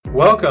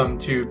Welcome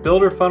to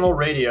Builder Funnel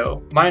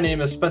Radio. My name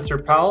is Spencer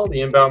Powell,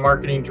 the Inbound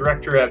Marketing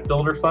Director at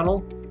Builder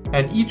Funnel,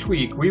 and each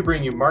week we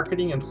bring you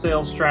marketing and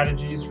sales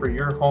strategies for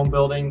your home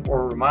building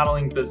or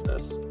remodeling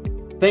business.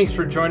 Thanks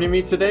for joining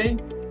me today.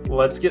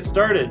 Let's get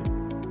started.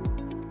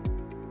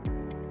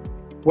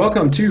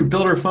 Welcome to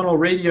Builder Funnel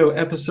Radio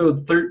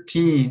episode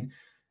 13.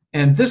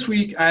 And this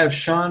week I have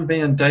Sean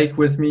Van Dyke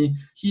with me.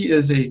 He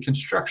is a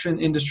construction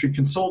industry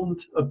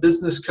consultant, a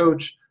business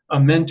coach, a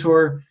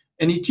mentor,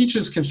 and he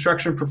teaches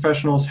construction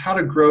professionals how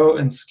to grow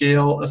and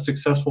scale a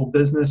successful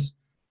business.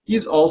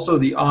 He's also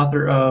the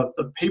author of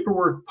The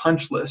Paperwork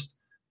Punch List,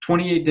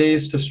 28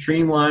 Days to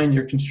Streamline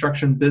Your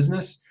Construction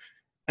Business.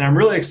 And I'm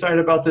really excited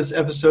about this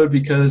episode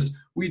because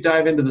we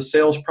dive into the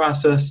sales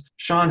process.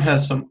 Sean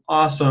has some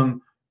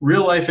awesome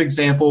real-life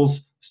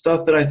examples,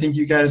 stuff that I think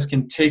you guys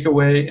can take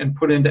away and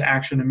put into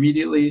action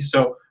immediately.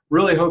 So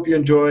really hope you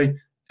enjoy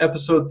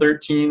episode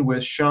 13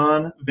 with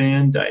Sean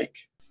Van Dyke.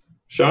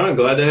 Sean,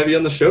 glad to have you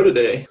on the show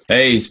today.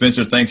 Hey,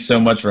 Spencer, thanks so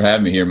much for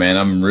having me here, man.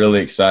 I'm really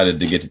excited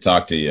to get to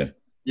talk to you.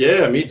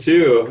 Yeah, me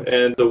too.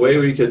 And the way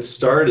we could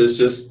start is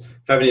just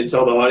having you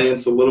tell the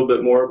audience a little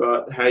bit more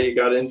about how you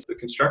got into the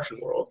construction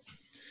world.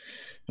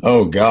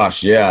 Oh,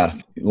 gosh, yeah.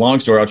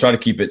 Long story. I'll try to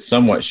keep it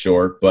somewhat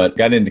short, but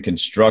got into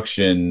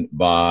construction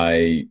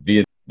via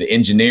the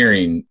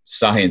engineering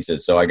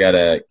sciences. So I got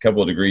a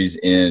couple of degrees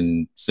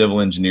in civil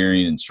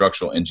engineering and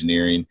structural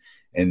engineering.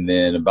 And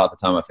then about the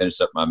time I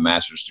finished up my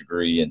master's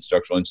degree in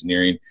structural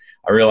engineering,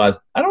 I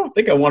realized I don't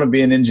think I want to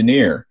be an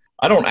engineer.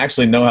 I don't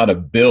actually know how to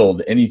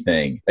build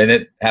anything. And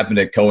it happened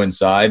to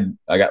coincide.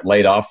 I got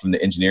laid off from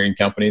the engineering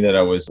company that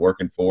I was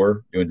working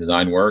for, doing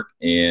design work.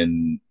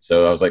 And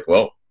so I was like,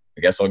 well,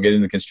 I guess I'll get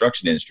into the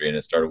construction industry. And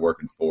I started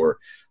working for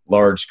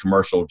large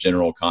commercial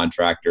general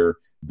contractor,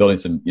 building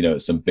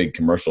some big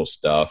commercial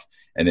stuff.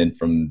 And then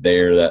from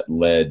there, that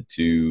led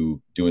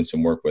to doing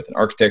some work with an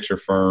architecture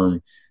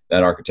firm.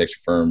 That architecture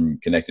firm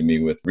connected me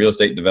with a real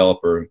estate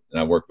developer, and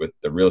I worked with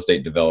the real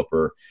estate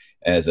developer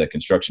as a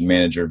construction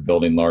manager,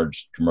 building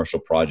large commercial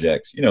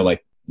projects,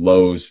 like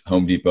Lowe's,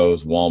 Home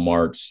Depots,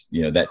 Walmarts,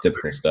 that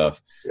typical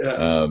stuff.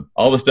 Yeah.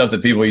 All the stuff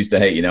that people used to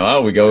hate,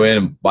 we go in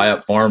and buy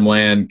up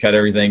farmland, cut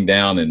everything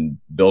down and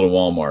build a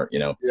Walmart,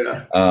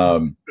 Yeah.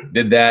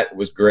 Did that,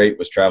 was great,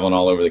 was traveling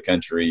all over the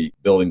country,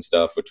 building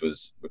stuff, which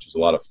was a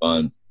lot of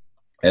fun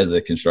as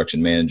the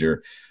construction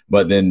manager.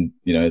 But then,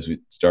 as we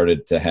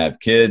started to have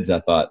kids, I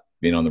thought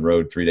being on the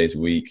road 3 days a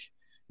week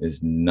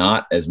is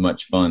not as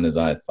much fun as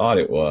I thought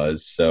it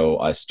was. So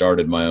I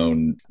started my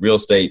own real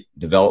estate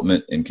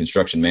development and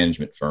construction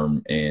management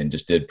firm and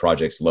just did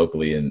projects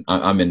locally. And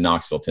I'm in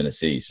Knoxville,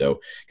 Tennessee, so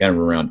kind of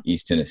around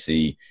East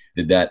Tennessee.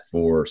 Did that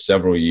for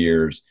several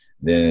years.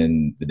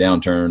 Then the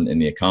downturn in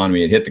the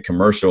economy, it hit the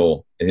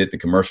commercial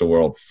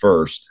world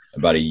first,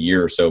 about a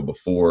year or so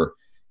before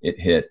it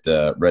hit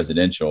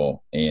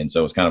residential. And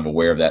so I was kind of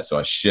aware of that. So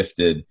I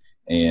shifted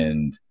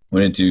and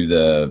went into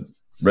the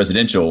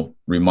residential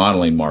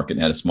remodeling market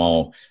and had a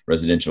small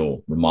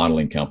residential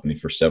remodeling company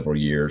for several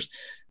years.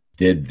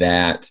 Did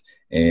that,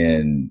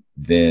 and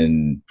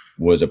then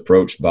was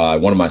approached by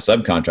one of my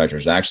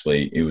subcontractors.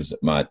 Actually, it was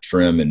my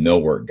trim and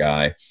millwork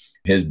guy.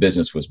 His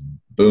business was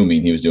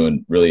booming. He was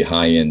doing really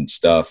high-end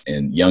stuff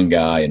and young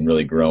guy and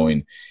really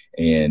growing.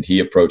 And he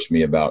approached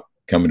me about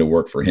coming to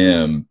work for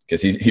him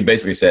because he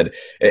basically said,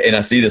 and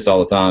I see this all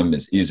the time,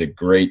 is he's a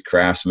great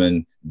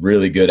craftsman,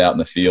 really good out in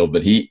the field,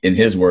 but in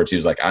his words, he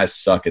was like, I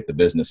suck at the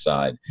business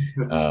side.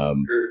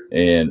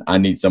 And I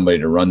need somebody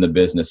to run the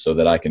business so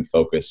that I can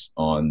focus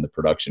on the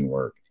production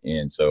work.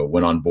 And so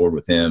went on board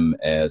with him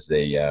as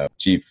the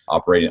chief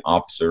operating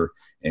officer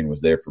and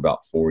was there for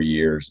about 4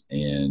 years,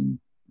 and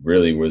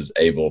really was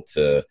able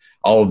to,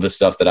 all of the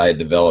stuff that I had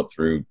developed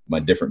through my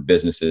different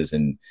businesses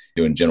and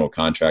doing general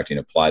contracting,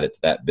 applied it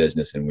to that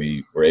business. And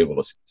we were able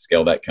to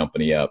scale that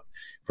company up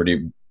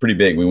pretty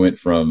big. We went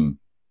from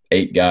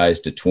 8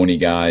 guys to 20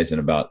 guys in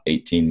about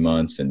 18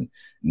 months, and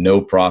no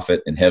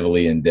profit and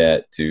heavily in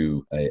debt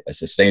to a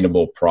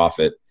sustainable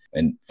profit,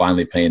 and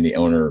finally paying the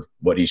owner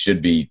what he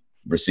should be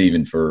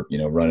receiving for,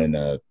 running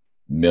a $1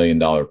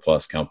 million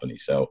plus company.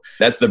 So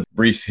that's the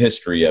brief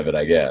history of it,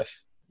 I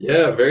guess.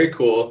 Yeah, very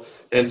cool.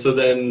 And so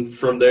then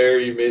from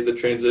there, you made the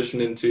transition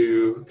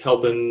into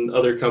helping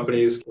other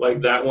companies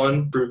like that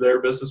one prove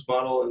their business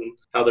model and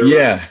how they're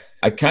running.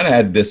 I kind of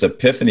had this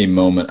epiphany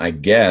moment, I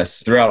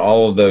guess, throughout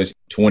all of those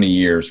 20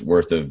 years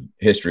worth of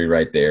history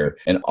right there.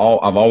 And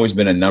I've always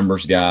been a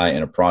numbers guy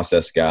and a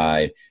process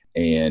guy.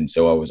 And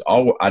so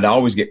I'd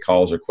always get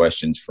calls or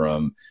questions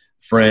from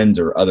friends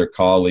or other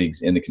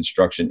colleagues in the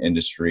construction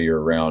industry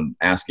or around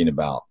asking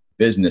about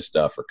business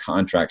stuff or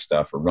contract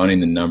stuff or running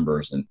the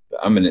numbers. And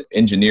I'm an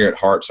engineer at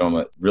heart, so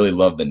I really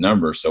love the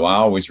numbers. So I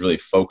always really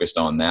focused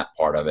on that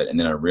part of it. And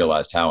then I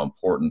realized how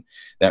important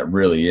that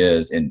really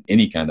is in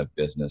any kind of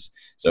business.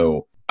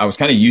 So I was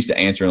kind of used to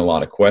answering a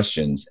lot of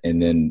questions. And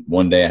then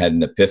one day I had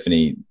an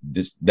epiphany.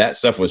 That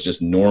stuff was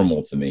just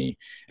normal to me.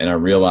 And I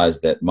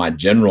realized that my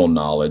general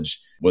knowledge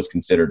was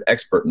considered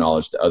expert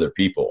knowledge to other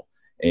people.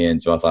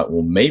 And so I thought,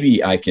 well,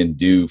 maybe I can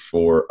do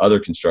for other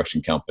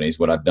construction companies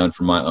what I've done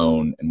for my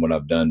own and what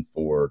I've done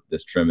for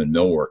this trim and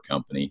millwork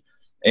company.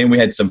 And we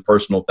had some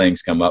personal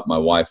things come up. My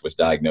wife was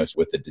diagnosed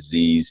with a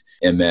disease,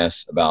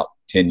 MS, about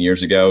 10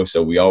 years ago.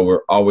 So we all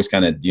were always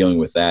kind of dealing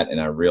with that. And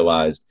I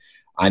realized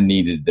I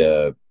needed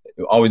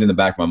always in the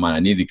back of my mind, I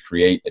needed to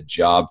create a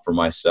job for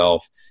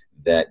myself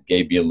that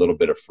gave me a little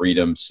bit of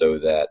freedom so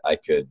that I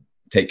could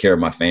take care of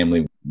my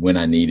family when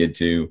I needed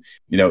to.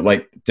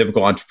 Like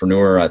typical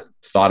entrepreneur, I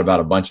thought about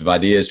a bunch of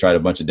ideas, tried a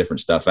bunch of different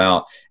stuff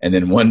out. And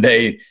then one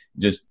day,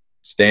 just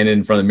standing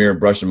in front of the mirror,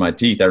 brushing my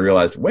teeth, I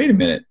realized, wait a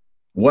minute,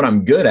 what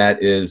I'm good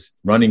at is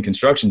running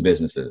construction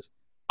businesses.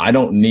 I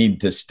don't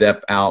need to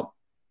step out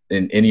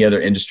in any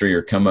other industry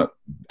or come up.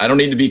 I don't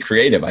need to be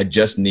creative. I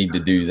just need to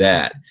do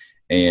that.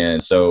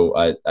 And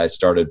so I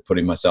started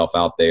putting myself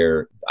out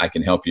there. I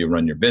can help you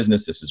run your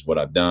business. This is what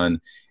I've done.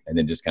 And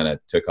then just kind of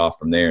took off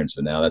from there. And so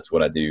now that's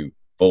what I do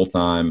full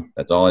time.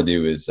 That's all I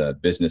do is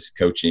business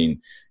coaching,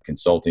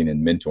 consulting,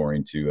 and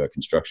mentoring to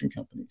construction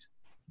companies.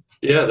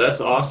 Yeah, that's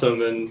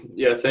awesome. And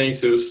yeah,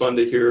 thanks. It was fun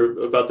to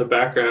hear about the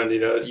background.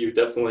 You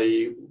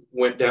definitely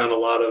went down a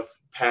lot of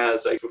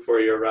paths before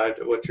you arrived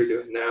at what you're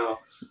doing now.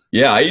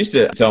 Yeah, I used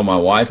to tell my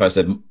wife, I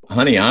said,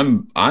 honey,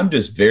 I'm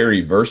just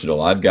very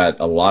versatile. I've got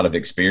a lot of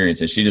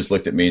experience. And she just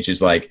looked at me and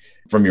she's like,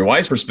 from your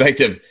wife's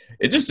perspective,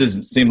 it just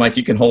doesn't seem like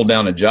you can hold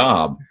down a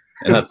job.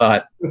 And I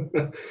thought,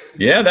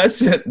 yeah,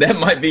 that's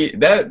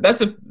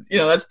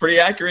pretty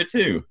accurate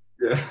too.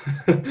 Yeah.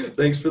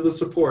 Thanks for the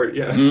support.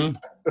 Yeah. Mm-hmm.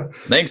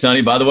 Thanks,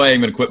 honey. By the way,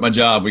 I'm going to quit my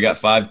job. We got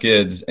 5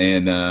 kids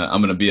and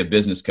I'm going to be a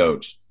business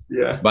coach.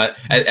 Yeah. But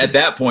at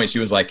that point, she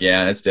was like,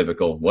 yeah, that's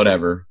typical.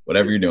 Whatever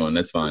you're doing,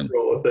 that's fine.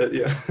 Roll with it.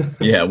 Yeah.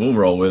 Yeah, we'll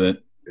roll with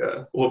it.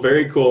 Yeah. Well,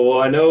 very cool.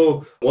 Well, I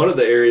know one of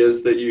the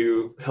areas that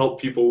you help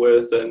people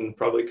with and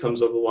probably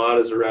comes up a lot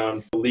is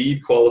around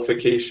lead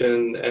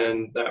qualification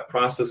and that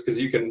process, because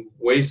you can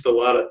waste a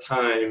lot of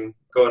time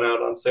going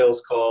out on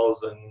sales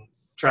calls and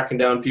tracking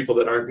down people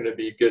that aren't going to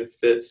be good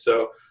fits.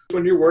 So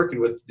when you're working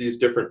with these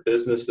different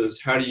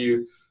businesses, how do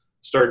you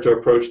start to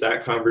approach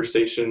that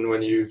conversation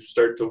when you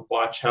start to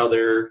watch how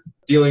they're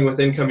dealing with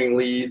incoming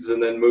leads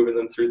and then moving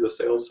them through the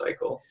sales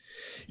cycle?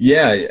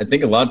 Yeah, I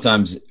think a lot of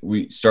times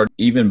we start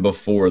even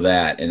before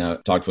that. And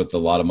I've talked with a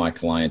lot of my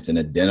clients and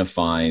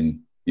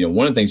identifying,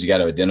 one of the things you got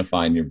to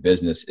identify in your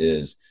business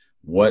is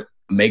what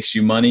makes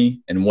you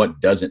money and what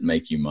doesn't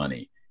make you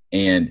money.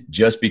 And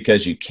just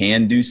because you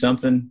can do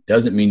something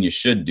doesn't mean you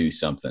should do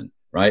something,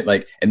 right?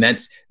 And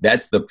that's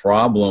the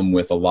problem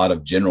with a lot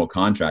of general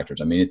contractors.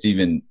 I mean, it's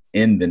even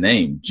in the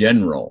name,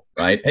 general,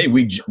 right? Hey,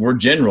 we're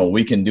general.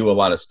 We can do a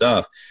lot of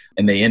stuff,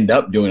 and they end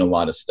up doing a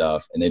lot of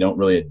stuff, and they don't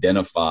really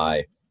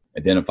identify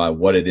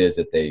what it is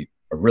that they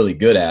are really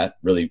good at,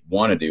 really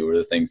want to do, or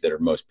the things that are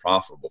most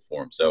profitable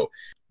for them. So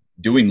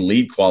doing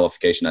lead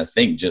qualification, I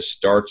think, just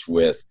starts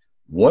with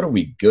what are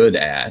we good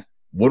at?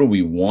 What do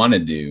we want to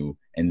do?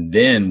 And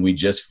then we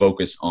just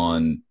focus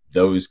on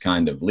those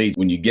kind of leads.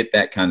 When you get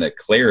that kind of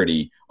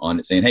clarity on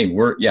it, saying, hey,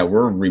 we're a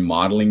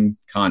remodeling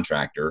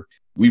contractor.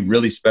 We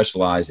really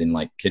specialize in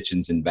like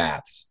kitchens and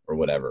baths or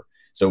whatever.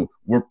 So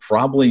we're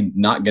probably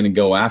not going to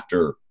go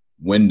after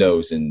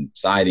windows and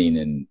siding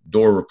and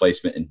door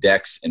replacement and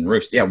decks and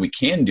roofs. Yeah, we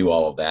can do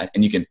all of that.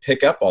 And you can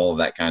pick up all of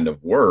that kind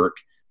of work,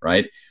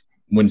 right?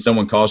 When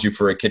someone calls you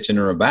for a kitchen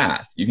or a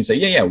bath, you can say,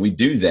 yeah, we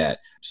do that.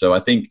 So I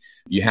think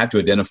you have to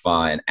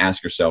identify and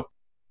ask yourself,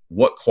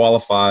 what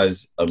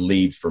qualifies a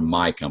lead for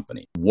my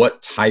company?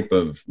 What type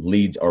of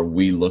leads are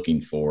we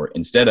looking for?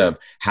 Instead of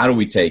how do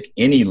we take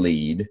any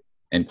lead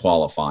and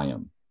qualify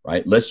them,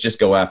 right? Let's just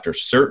go after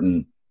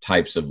certain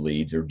types of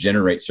leads or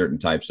generate certain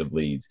types of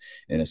leads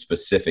in a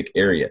specific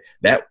area.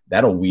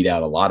 That'll weed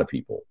out a lot of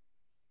people.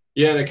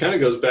 Yeah, and it kind of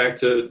goes back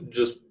to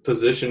just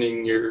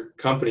positioning your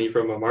company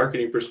from a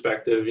marketing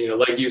perspective.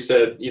 Like you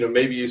said,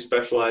 maybe you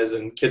specialize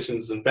in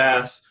kitchens and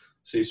baths,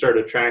 so you start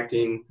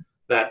attracting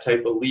that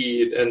type of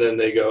lead, and then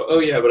they go, oh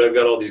yeah, but I've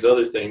got all these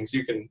other things.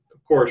 You can,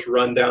 of course,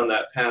 run down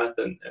that path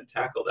and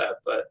tackle that.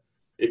 But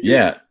if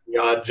you're the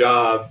odd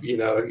job,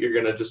 you're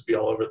going to just be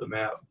all over the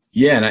map.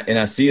 Yeah, and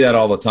I see that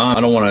all the time.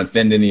 I don't want to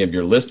offend any of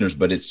your listeners,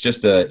 but it's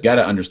just got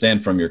to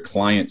understand from your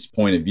client's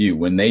point of view.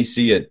 When they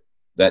see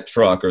that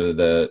truck or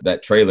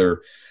that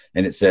trailer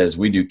and it says,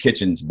 we do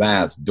kitchens,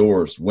 baths,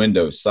 doors,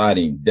 windows,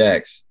 siding,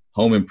 decks,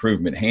 home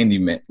improvement,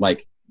 handyman,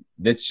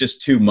 that's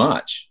just too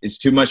much. It's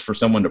too much for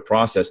someone to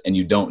process, and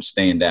you don't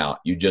stand out.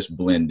 You just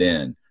blend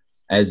in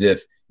as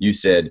if you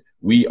said,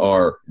 we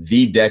are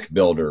the deck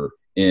builder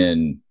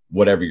in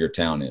whatever your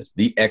town is,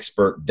 the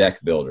expert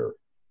deck builder,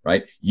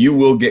 right? You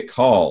will get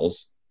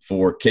calls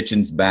for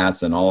kitchens,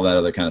 baths, and all that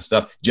other kind of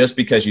stuff just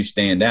because you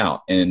stand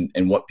out. And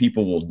what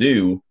people will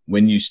do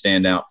when you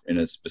stand out in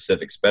a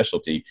specific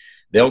specialty,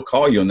 they'll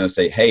call you and they'll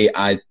say, hey,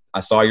 I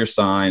saw your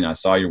sign. I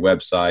saw your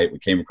website. We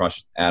came across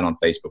your ad on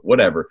Facebook,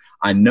 whatever.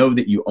 I know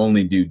that you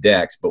only do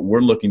decks, but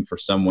we're looking for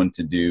someone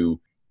to do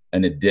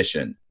an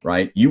addition,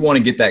 right? You want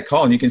to get that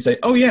call and you can say,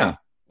 oh yeah,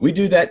 we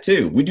do that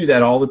too. We do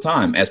that all the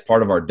time. As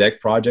part of our deck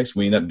projects,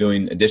 we end up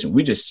doing addition.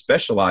 We just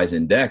specialize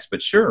in decks,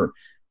 but sure,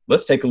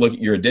 let's take a look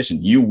at your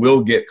addition. You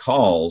will get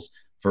calls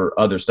for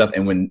other stuff.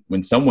 And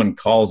when someone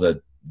calls a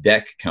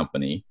deck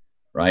company,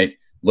 right,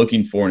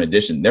 looking for an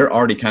addition, they're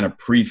already kind of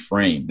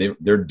pre-framed.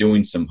 They're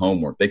doing some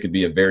homework. They could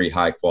be a very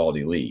high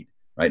quality lead.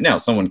 Right now,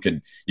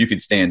 you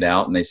could stand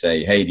out and they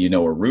say, hey, do you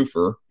know a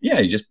roofer?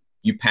 Yeah,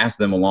 you pass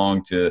them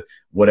along to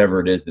whatever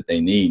it is that they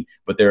need,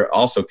 but they're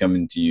also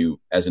coming to you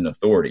as an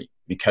authority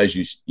because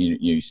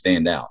you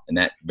stand out in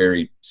that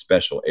very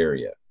special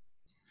area.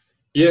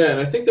 Yeah, and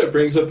I think that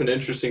brings up an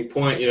interesting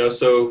point.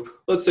 So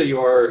let's say you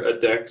are a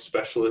deck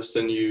specialist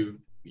and you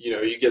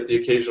get the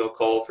occasional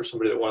call for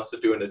somebody that wants to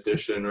do an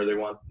addition or they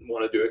want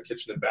to do a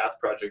kitchen and bath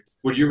project.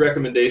 Would your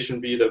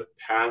recommendation be to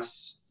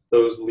pass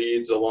those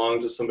leads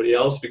along to somebody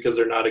else because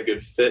they're not a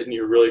good fit and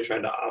you're really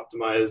trying to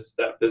optimize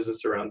that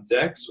business around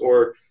decks?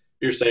 Or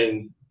you're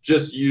saying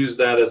just use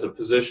that as a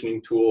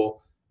positioning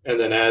tool, and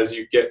then as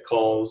you get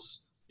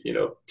calls,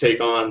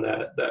 take on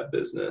that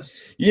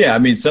business? Yeah, I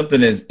mean,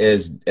 something as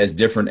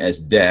different as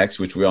decks,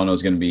 which we all know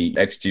is going to be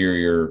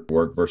exterior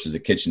work, versus a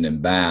kitchen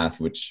and bath,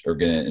 which are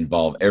going to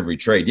involve every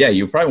trade. Yeah,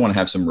 you probably want to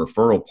have some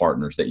referral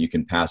partners that you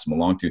can pass them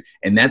along to,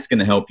 and that's going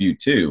to help you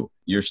too.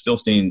 You're still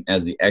seen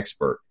as the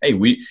expert. Hey,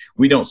 we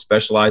don't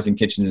specialize in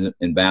kitchens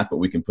and bath, but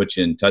we can put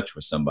you in touch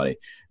with somebody.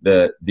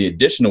 The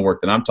additional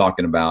work that I'm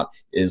talking about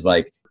is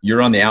like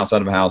you're on the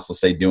outside of a house, let's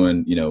say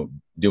doing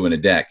a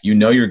deck.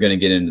 You're going to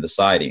get into the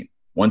siding.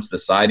 Once the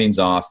siding's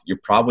off, you're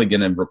probably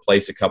going to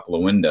replace a couple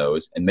of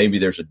windows and maybe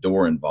there's a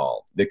door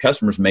involved. The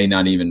customers may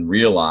not even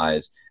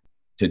realize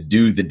to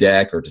do the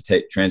deck or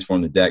to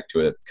transform the deck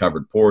to a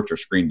covered porch or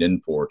screened in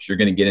porch. You're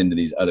going to get into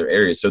these other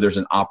areas. So there's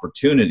an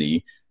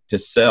opportunity to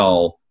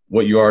sell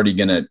what you're already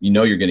going to,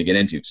 you're going to get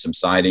into, some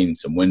siding,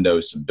 some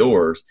windows, some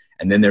doors.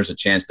 And then there's a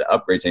chance to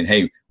upgrade, saying,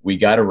 hey, we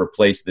got to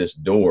replace this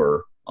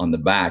door on the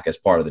back as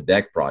part of the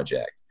deck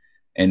project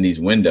and these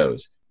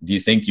windows. Do you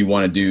think you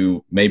want to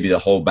do maybe the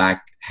whole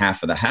back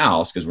half of the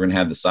house because we're going to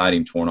have the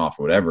siding torn off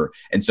or whatever?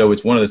 And so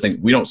it's one of those things.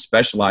 We don't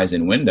specialize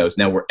in windows.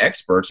 Now we're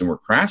experts and we're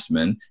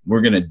craftsmen. We're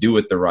going to do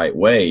it the right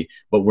way,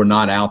 but we're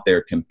not out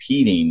there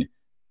competing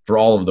for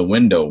all of the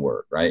window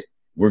work, right?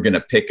 We're going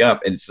to pick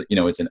up, and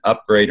it's an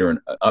upgrade or an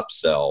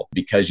upsell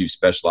because you've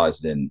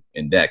specialized in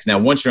decks. Now,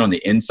 once you're on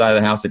the inside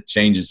of the house, it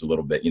changes a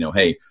little bit.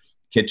 Hey,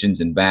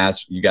 kitchens and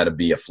baths, you got to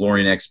be a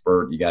flooring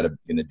expert. You got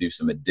to do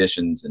some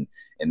additions and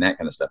that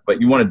kind of stuff.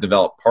 But you want to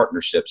develop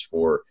partnerships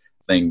for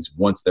things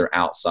once they're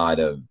outside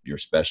of your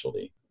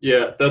specialty.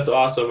 Yeah, that's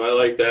awesome. I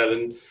like that.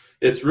 And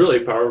it's really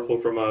powerful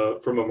from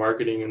a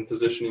marketing and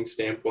positioning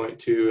standpoint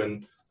too.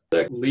 And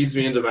that leads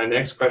me into my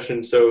next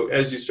question. So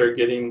as you start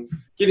getting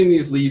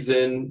these leads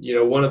in,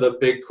 one of the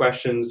big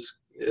questions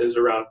is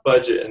around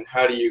budget and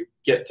how do you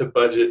get to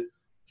budget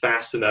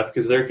fast enough,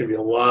 because there can be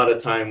a lot of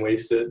time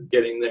wasted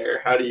getting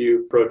there. How do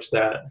you approach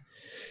that?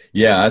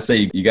 Yeah, I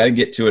say you got to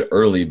get to it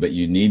early, but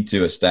you need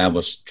to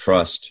establish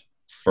trust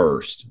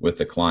first with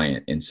the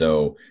client. And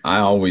so I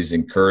always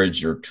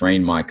encourage or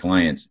train my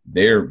clients,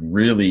 there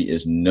really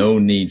is no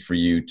need for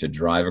you to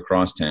drive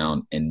across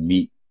town and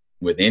meet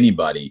with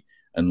anybody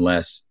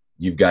unless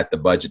you've got the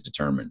budget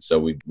determined. So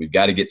we've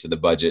got to get to the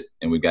budget,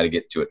 and we've got to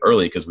get to it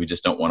early because we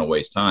just don't want to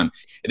waste time.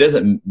 It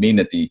doesn't mean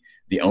that the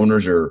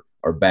owners are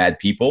bad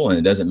people, and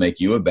it doesn't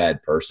make you a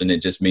bad person.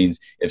 It just means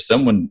if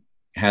someone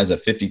has a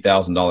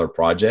 $50,000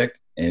 project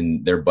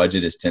and their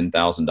budget is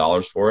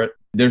 $10,000 for it,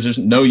 there's just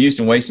no use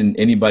in wasting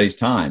anybody's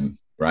time,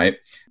 right?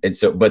 And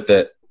so, but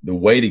the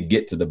way to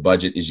get to the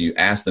budget is you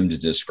ask them to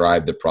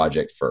describe the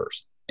project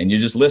first. And you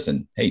just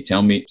listen. Hey,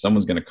 tell me,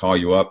 someone's going to call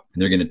you up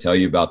and they're going to tell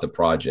you about the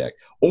project.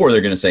 Or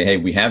they're going to say, hey,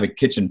 we have a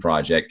kitchen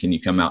project. Can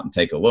you come out and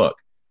take a look?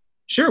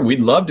 Sure,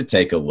 we'd love to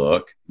take a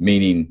look,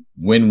 meaning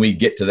when we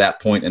get to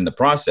that point in the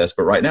process.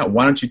 But right now,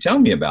 why don't you tell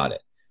me about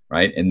it,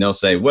 right? And they'll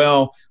say,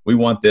 well, we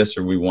want this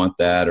or we want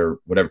that or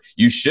whatever.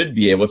 You should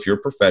be able, if you're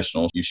a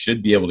professional, you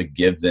should be able to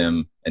give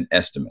them an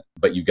estimate.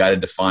 But you got to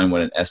define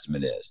what an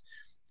estimate is.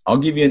 I'll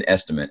give you an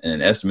estimate, and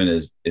an estimate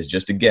is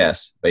just a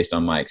guess based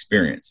on my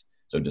experience.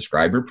 So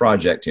describe your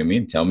project to me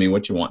and tell me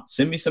what you want.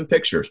 Send me some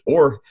pictures,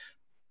 or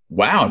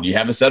wow, do you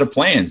have a set of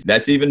plans?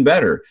 That's even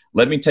better.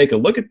 Let me take a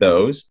look at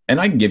those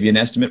and I can give you an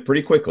estimate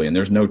pretty quickly, and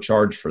there's no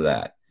charge for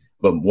that.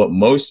 But what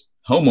most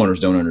homeowners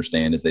don't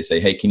understand is they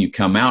say, hey, can you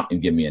come out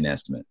and give me an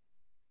estimate?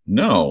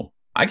 No,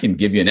 I can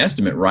give you an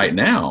estimate right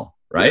now,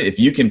 right? If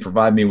you can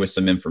provide me with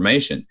some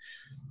information.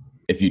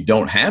 If you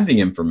don't have the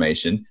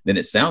information, then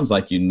it sounds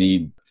like you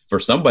need for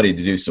somebody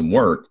to do some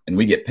work, and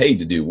we get paid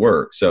to do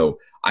work. So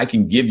I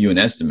can give you an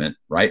estimate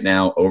right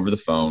now over the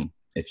phone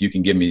if you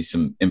can give me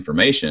some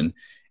information,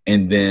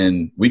 and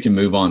then we can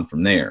move on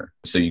from there.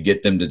 So you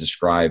get them to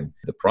describe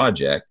the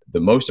project.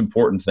 The most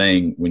important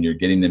thing when you're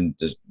getting them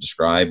to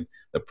describe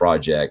the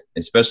project,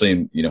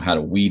 especially in how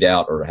to weed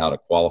out or how to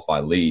qualify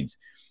leads,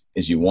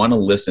 is you want to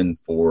listen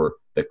for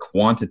the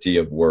quantity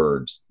of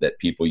words that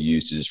people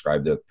use to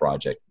describe the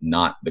project,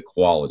 not the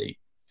quality.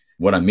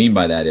 What I mean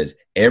by that is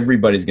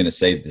everybody's going to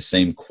say the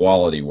same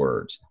quality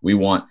words. We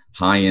want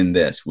high in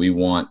this. We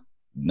want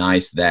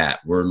nice that.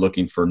 We're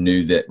looking for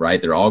new that,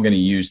 right? They're all going to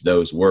use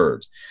those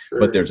words. Sure.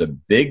 But there's a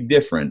big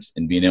difference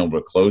in being able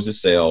to close a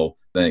sale.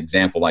 An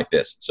example like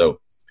this. So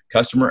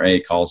customer A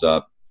calls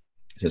up,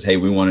 says, hey,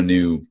 we want a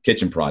new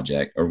kitchen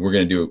project, or we're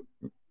going to do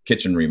a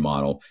kitchen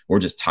remodel. We're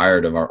just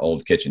tired of our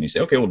old kitchen. You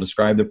say, okay, we'll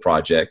describe the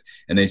project.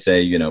 And they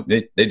say,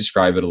 they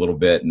describe it a little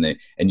bit,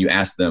 and you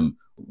ask them,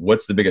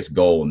 what's the biggest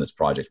goal in this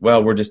project?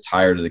 Well, we're just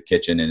tired of the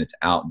kitchen and it's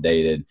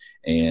outdated.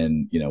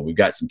 And, we've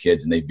got some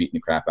kids and they've beaten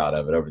the crap out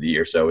of it over the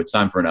years. So it's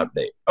time for an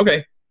update.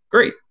 Okay,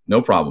 great.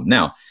 No problem.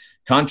 Now,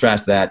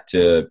 contrast that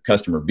to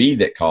customer B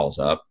that calls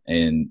up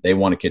and they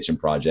want a kitchen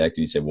project.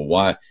 And you say, well,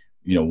 why,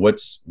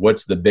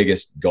 what's the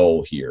biggest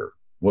goal here?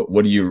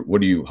 What do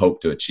you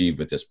hope to achieve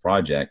with this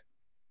project?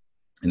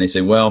 And they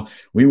say, well,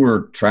 we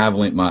were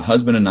traveling, my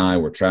husband and I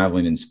were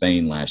traveling in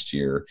Spain last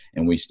year,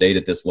 and we stayed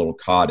at this little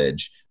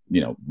cottage,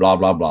 blah,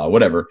 blah, blah,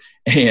 whatever.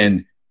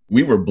 And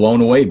we were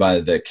blown away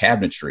by the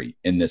cabinetry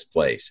in this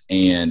place.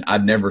 And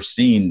I've never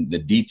seen the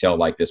detail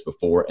like this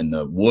before. And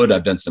the wood,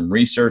 I've done some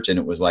research, and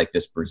it was like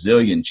this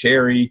Brazilian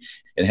cherry.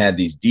 It had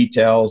these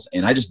details,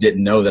 and I just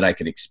didn't know that I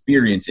could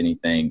experience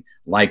anything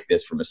like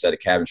this from a set of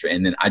cabinetry.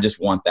 And then I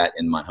just want that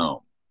in my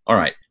home. All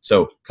right.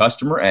 So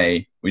customer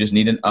A, we just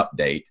need an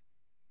update,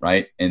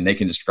 right? And they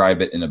can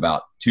describe it in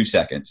about 2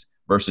 seconds,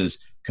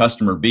 versus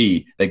customer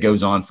B that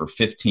goes on for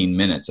 15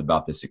 minutes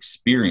about this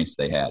experience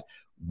they had.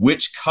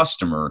 Which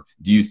customer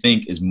do you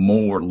think is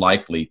more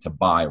likely to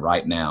buy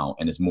right now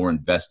and is more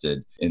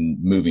invested in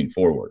moving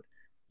forward?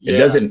 Yeah.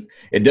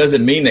 It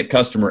doesn't mean that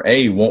customer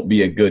A won't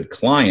be a good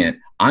client.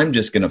 I'm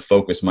just going to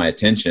focus my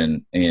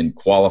attention in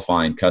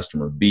qualifying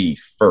customer B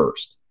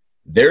first.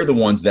 They're the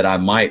ones that I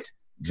might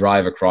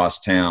drive across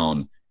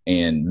town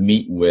and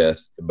meet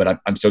with, but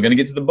I'm still going to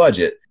get to the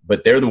budget,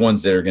 but they're the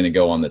ones that are going to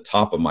go on the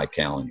top of my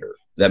calendar.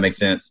 Does that make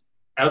sense?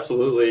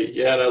 Absolutely.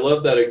 Yeah. And I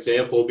love that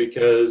example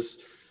because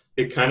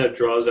it kind of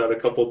draws out a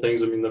couple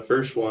things. I mean, the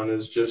first one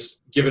is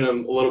just giving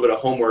them a little bit of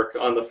homework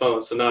on the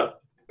phone. So not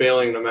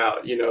bailing them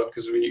out,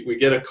 because we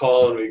get a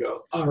call and we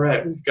go, all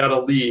right, we've got a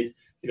lead,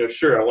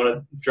 sure, I want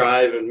to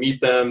drive and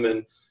meet them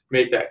and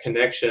make that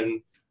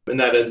connection. And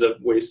that ends up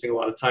wasting a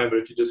lot of time. But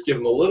if you just give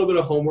them a little bit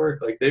of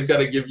homework, like they've got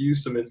to give you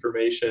some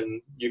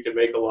information, you can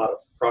make a lot of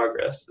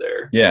progress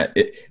there. Yeah.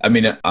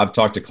 I've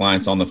talked to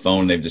clients on the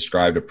phone. They've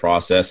described a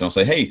process, and I'll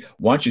say, hey,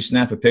 why don't you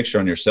snap a picture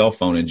on your cell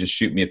phone and just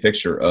shoot me a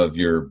picture of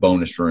your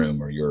bonus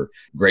room or your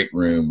great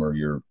room or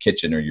your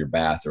kitchen or your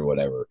bath or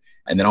whatever.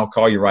 And then I'll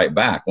call you right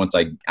back. Once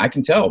I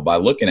can tell by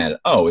looking at it,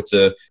 oh, it's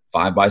a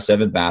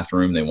 5x7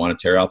 bathroom. They want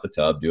to tear out the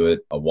tub, do it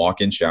a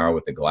walk-in shower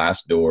with a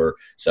glass door,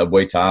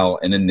 subway tile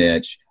and a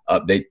niche,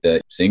 update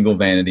the single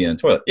vanity and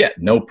the toilet. Yeah,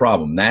 no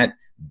problem. That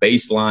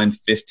baseline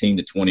 15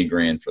 to 20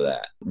 grand for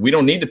that. We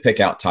don't need to pick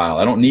out tile.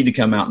 I don't need to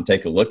come out and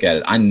take a look at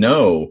it. I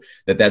know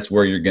that that's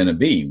where you're going to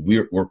be.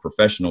 We're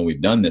professional.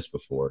 We've done this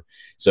before.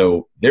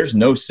 So there's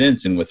no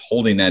sense in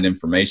withholding that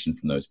information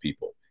from those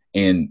people.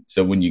 And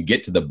so when you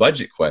get to the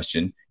budget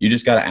question, you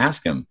just got to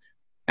ask them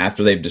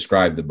after they've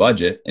described the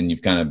budget and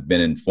you've kind of been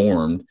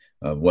informed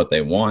of what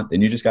they want. Then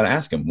you just got to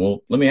ask them,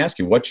 well, let me ask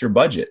you, what's your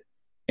budget?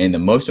 And the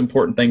most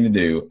important thing to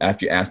do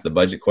after you ask the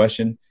budget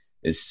question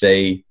is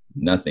say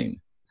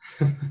nothing.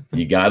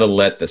 You got to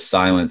let the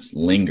silence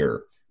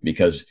linger,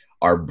 because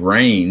our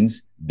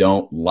brains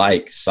don't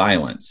like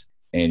silence,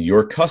 and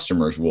your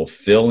customers will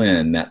fill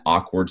in that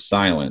awkward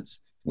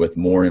silence with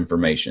more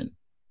information.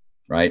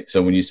 Right?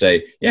 So when you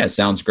say, yeah, it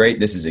sounds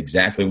great. This is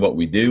exactly what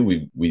we do.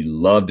 We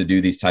love to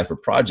do these type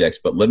of projects,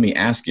 but let me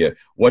ask you,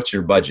 what's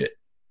your budget?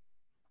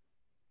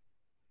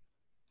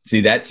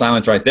 See, that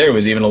silence right there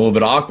was even a little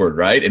bit awkward,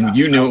 right? And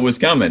you knew it was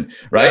coming,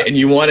 right? Yeah. And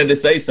you wanted to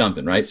say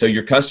something, right? So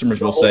your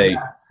customers will say,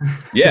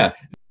 yeah,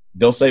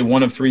 they'll say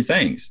one of three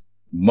things.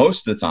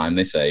 Most of the time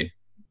they say,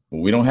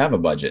 well, we don't have a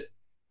budget.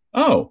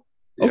 Oh,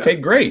 okay,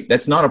 great.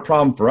 That's not a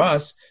problem for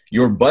us.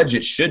 Your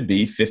budget should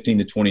be $15,000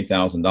 to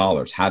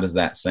 $20,000. How does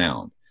that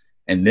sound?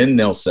 And then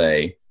they'll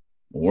say,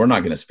 well, we're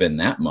not going to spend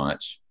that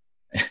much.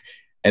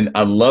 And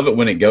I love it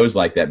when it goes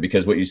like that,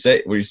 because what you're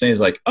saying is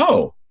like,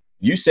 oh,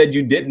 you said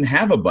you didn't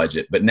have a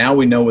budget, but now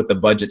we know what the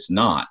budget's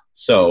not.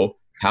 So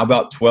how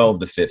about 12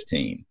 to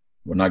 15?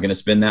 We're not going to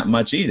spend that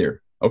much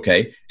either.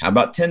 Okay. How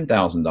about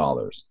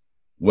 $10,000?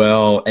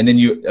 Well, and then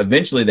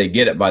eventually they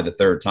get it by the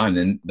third time,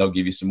 then they'll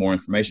give you some more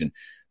information.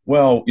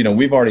 Well,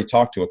 we've already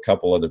talked to a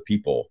couple other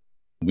people.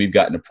 We've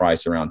gotten a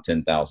price around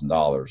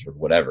 $10,000 or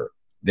whatever.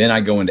 Then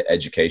I go into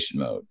education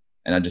mode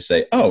and I just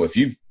say, oh, if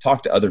you've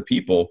talked to other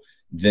people,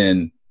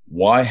 then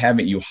why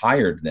haven't you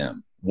hired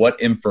them? What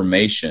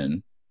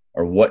information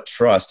or what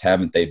trust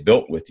haven't they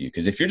built with you?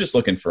 Because if you're just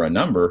looking for a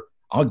number,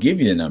 I'll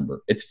give you a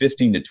number. It's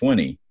 15 to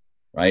 20,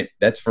 right?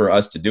 That's for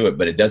us to do it,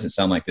 but it doesn't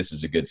sound like this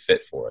is a good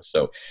fit for us.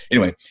 So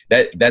anyway,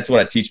 that's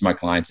what I teach my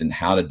clients, and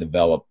how to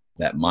develop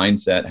that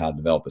mindset, how to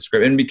develop a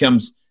script, and it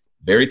becomes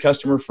very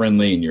customer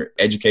friendly, and you're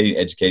educating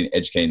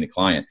the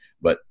client.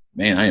 But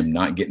man, I am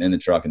not getting in the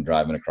truck and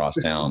driving across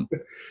town.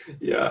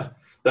 Yeah,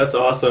 that's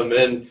awesome.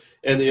 And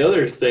the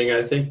other thing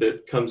I think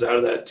that comes out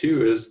of that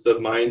too is the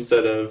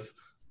mindset of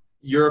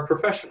you're a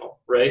professional,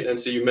 right? And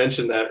so you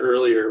mentioned that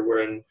earlier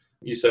when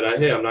you said,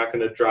 hey, I'm not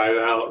going to drive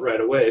out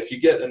right away. If you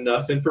get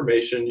enough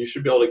information, you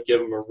should be able to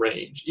give them a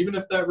range, even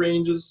if that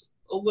range is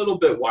a little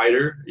bit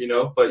wider,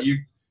 but you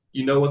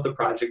know what the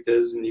project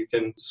is and you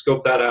can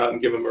scope that out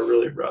and give them a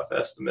really rough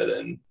estimate.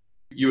 And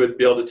you would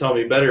be able to tell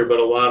me better, but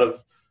a lot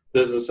of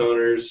business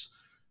owners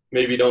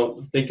maybe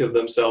don't think of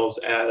themselves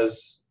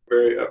as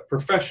very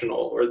professional,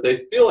 or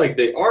they feel like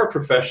they are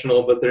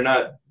professional, but they're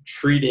not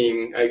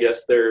treating, I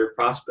guess, their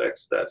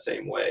prospects that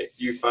same way.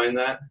 Do you find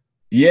that?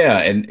 Yeah,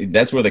 and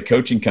that's where the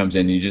coaching comes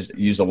in. You just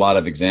use a lot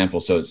of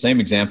examples. So same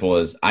example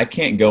is I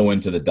can't go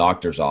into the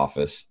doctor's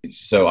office.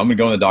 So I'm going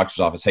to go in the doctor's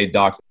office. Hey,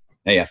 doc,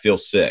 I feel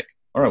sick.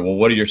 All right, well,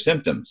 what are your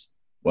symptoms?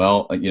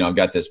 Well, I've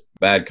got this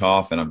bad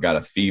cough and I've got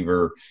a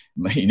fever.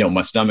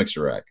 My stomach's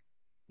a wreck.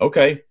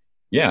 Okay,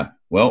 yeah.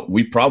 Well,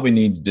 we probably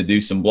need to do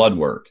some blood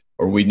work,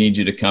 or we need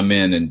you to come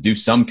in and do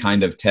some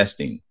kind of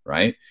testing,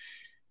 right?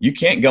 You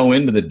can't go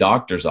into the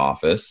doctor's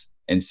office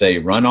and say,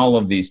 run all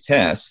of these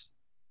tests,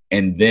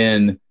 and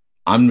then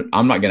I'm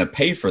not going to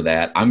pay for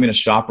that. I'm going to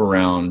shop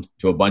around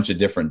to a bunch of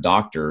different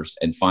doctors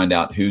and find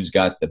out who's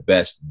got the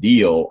best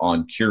deal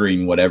on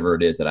curing whatever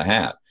it is that I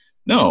have.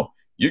 No,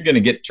 you're going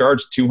to get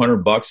charged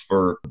 $200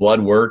 for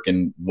blood work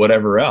and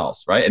whatever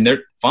else, right? And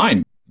they're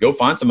fine. Go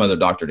find some other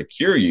doctor to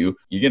cure you.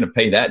 You're going to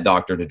pay that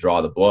doctor to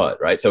draw the blood,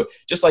 right? So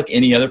just like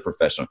any other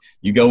professional,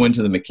 you go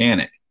into the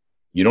mechanic.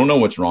 You don't know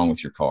what's wrong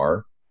with your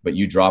car, but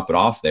you drop it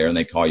off there and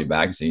they call you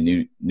back and say,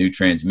 new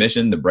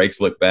transmission, the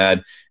brakes look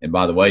bad, and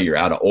by the way, you're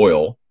out of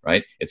oil,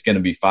 right? It's going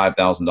to be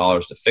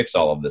 $5,000 to fix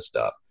all of this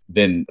stuff.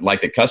 Then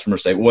like the customer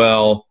say,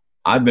 well,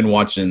 I've been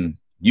watching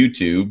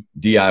YouTube,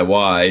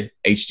 DIY,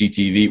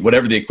 HGTV,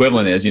 whatever the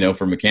equivalent is,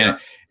 for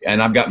mechanic.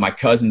 And I've got my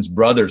cousin's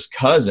brother's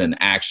cousin,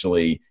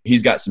 actually,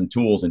 he's got some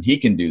tools and he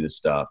can do this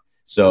stuff.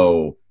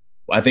 So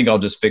I think I'll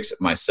just fix it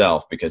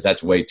myself because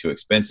that's way too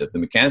expensive. The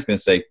mechanic's going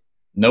to say,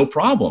 no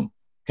problem.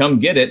 Come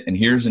get it. And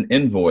here's an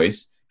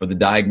invoice for the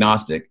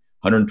diagnostic,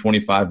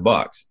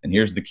 $125. And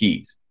here's the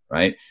keys,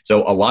 right?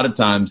 So a lot of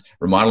times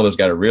remodelers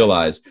got to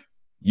realize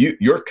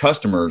your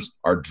customers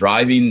are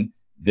driving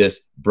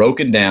this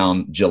broken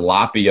down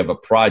jalopy of a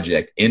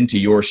project into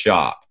your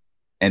shop,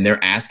 and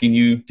they're asking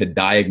you to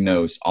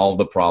diagnose all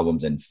the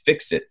problems and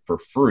fix it for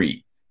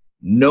free.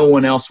 No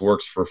one else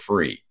works for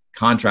free.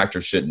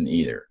 Contractors shouldn't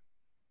either.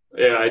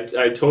 Yeah,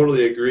 I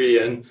totally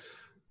agree. And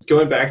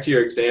going back to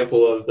your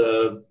example of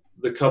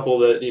the couple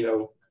that,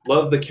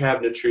 love the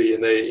cabinetry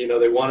and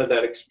they wanted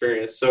that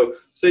experience. So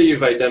say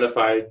you've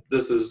identified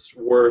this is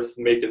worth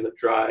making the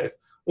drive.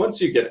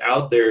 Once you get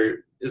out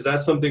there, is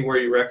that something where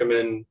you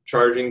recommend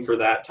charging for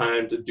that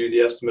time to do the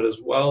estimate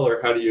as well,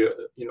 or how do you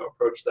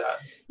approach that?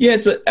 Yeah,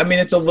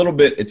 it's a little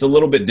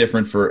bit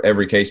different for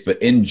every case,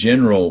 but in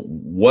general,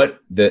 what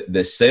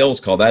the sales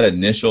call, that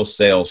initial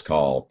sales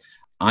call,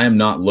 I am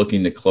not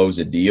looking to close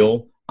a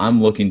deal.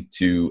 I'm looking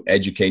to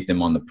educate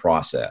them on the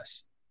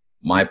process,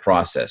 my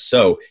process.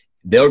 So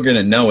they're going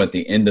to know at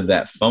the end of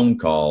that phone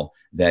call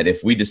that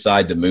if we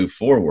decide to move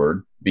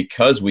forward,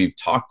 because we've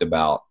talked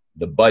about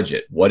the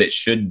budget, what it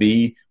should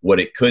be, what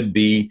it could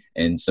be,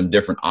 and some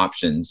different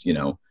options,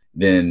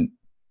 then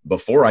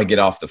before I get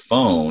off the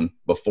phone,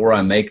 before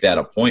I make that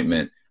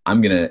appointment,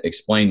 I'm going to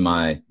explain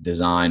my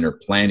design or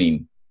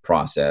planning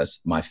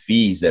process, my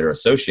fees that are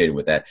associated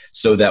with that,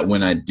 so that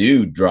when I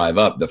do drive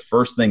up, the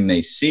first thing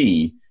they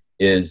see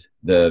is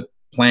the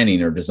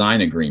planning or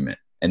design agreement,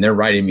 and they're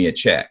writing me a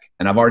check.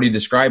 And I've already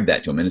described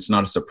that to them, and it's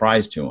not a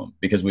surprise to them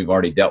because we've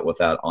already dealt with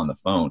that on the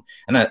phone.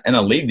 And I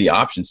leave the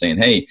option saying,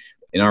 hey,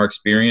 in our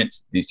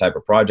experience, these type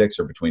of projects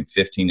are between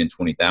 15 and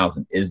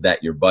 20,000. Is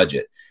that your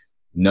budget?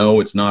 No,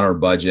 it's not our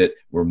budget.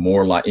 We're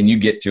more like, and you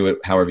get to it,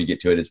 however you get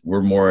to it, is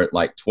we're more at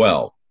like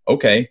 12.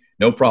 Okay,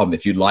 no problem.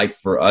 If you'd like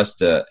for us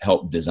to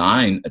help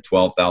design a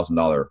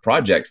 $12,000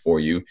 project for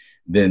you,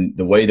 then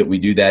the way that we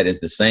do that is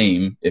the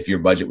same if your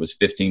budget was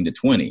 15 to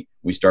 20.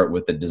 We start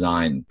with the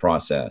design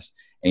process.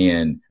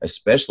 And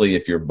especially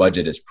if your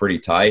budget is pretty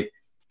tight,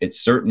 it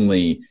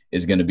certainly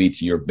is going to be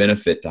to your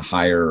benefit to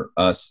hire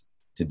us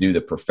to do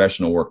the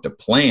professional work to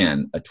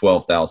plan a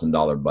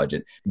 $12,000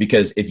 budget.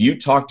 Because if you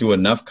talk to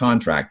enough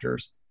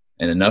contractors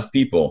and enough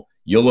people,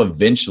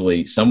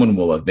 someone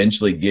will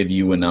eventually give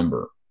you a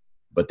number,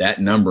 but that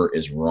number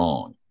is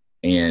wrong.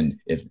 And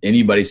if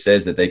anybody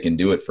says that they can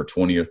do it for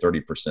 20 or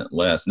 30%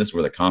 less, and this is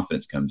where the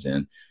confidence comes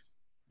in,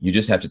 you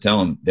just have to tell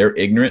them they're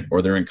ignorant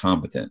or they're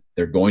incompetent.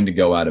 They're going to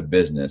go out of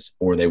business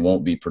or they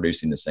won't be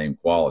producing the same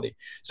quality.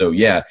 So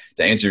yeah,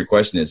 to answer your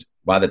question is,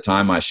 by the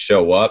time I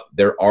show up,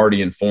 they're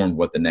already informed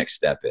what the next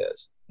step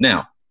is.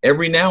 Now,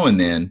 every now and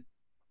then,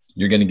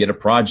 you're going to get a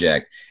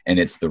project and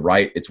it's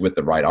with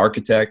the right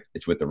architect,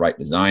 it's with the right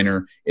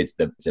designer, it's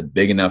a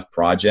big enough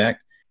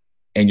project,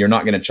 and you're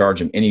not going to charge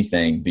them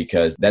anything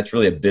because that's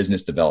really a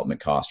business development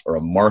cost or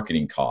a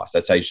marketing cost.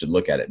 That's how you should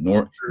look at it.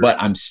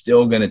 But I'm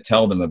still going to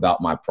tell them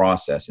about my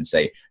process and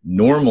say,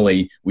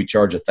 normally we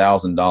charge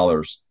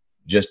 $1,000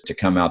 just to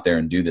come out there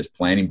and do this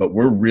planning, but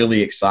we're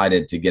really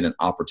excited to get an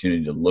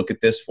opportunity to look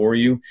at this for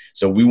you.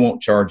 So we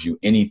won't charge you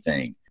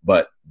anything.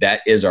 But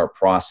that is our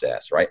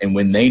process, right? And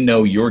when they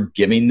know you're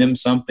giving them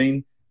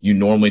something, you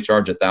normally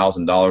charge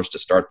 $1,000 to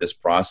start this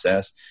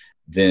process,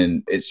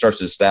 then it starts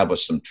to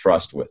establish some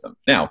trust with them.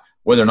 Now,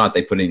 whether or not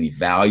they put any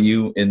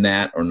value in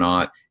that or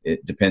not,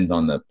 it depends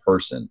on the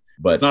person.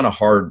 But it's not a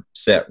hard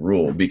set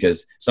rule,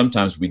 because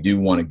sometimes we do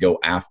want to go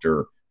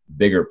after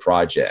bigger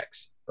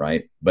projects,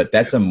 right? But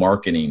that's a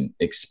marketing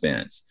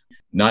expense.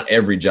 Not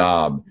every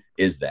job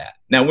is that.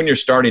 Now, when you're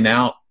starting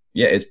out,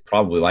 yeah, it's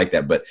probably like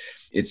that, but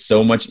it's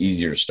so much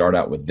easier to start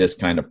out with this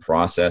kind of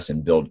process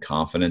and build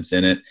confidence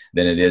in it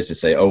than it is to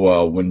say, oh,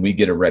 well, when we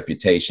get a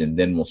reputation,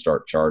 then we'll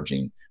start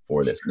charging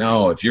for this.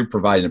 No, if you're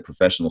providing a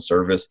professional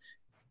service,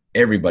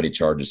 everybody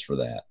charges for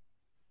that.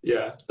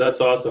 Yeah,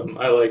 that's awesome.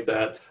 I like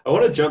that. I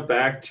want to jump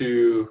back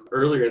to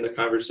earlier in the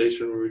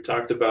conversation where we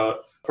talked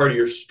about part of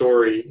your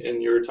story,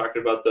 and you were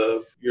talking about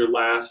your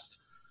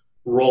last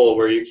role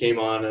where you came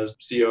on as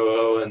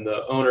COO and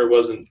the owner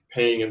wasn't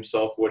paying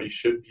himself what he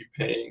should be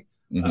paying.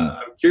 Mm-hmm.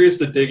 I'm curious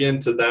to dig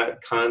into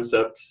that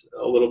concept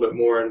a little bit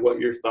more and what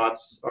your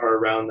thoughts are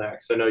around that.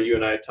 Because I know you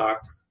and I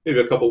talked maybe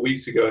a couple of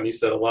weeks ago, and you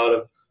said a lot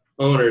of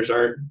owners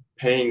aren't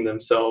paying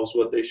themselves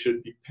what they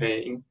should be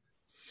paying.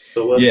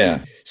 So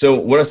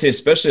what I see,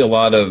 especially a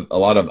lot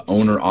of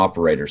owner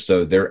operators,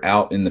 so they're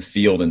out in the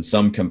field in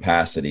some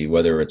capacity,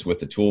 whether it's with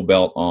the tool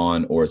belt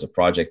on or as a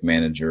project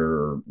manager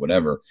or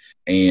whatever,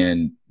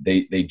 and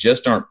they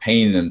just aren't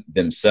paying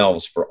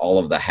themselves for all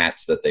of the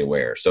hats that they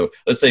wear. So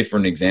let's say, for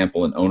an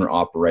example, an owner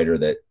operator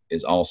that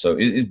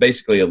is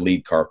basically a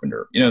lead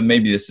carpenter.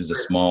 Maybe this is a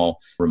small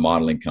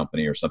remodeling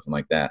company or something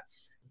like that.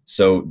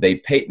 So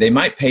they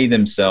might pay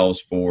themselves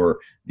for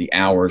the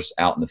hours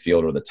out in the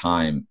field or the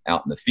time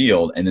out in the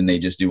field, and then they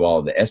just do all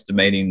of the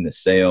estimating, the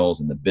sales,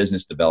 and the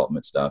business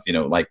development stuff,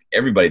 like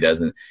everybody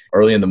does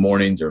early in the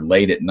mornings or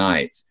late at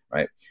nights,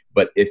 right?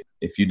 But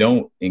if you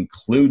don't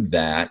include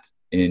that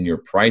in your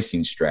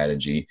pricing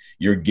strategy,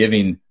 you're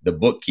giving the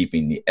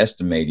bookkeeping, the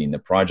estimating, the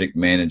project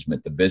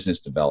management, the business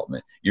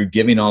development, you're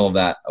giving all of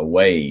that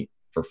away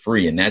for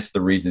free. And that's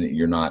the reason that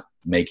you're not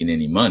making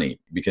any money,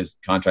 because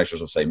contractors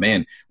will say,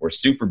 man, we're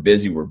super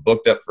busy. We're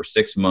booked up for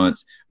 6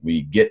 months.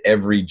 We get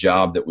every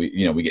job that we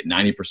get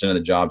 90% of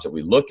the jobs that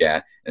we look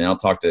at. And I'll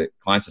talk to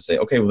clients and say,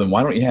 okay, well then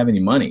why don't you have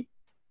any money?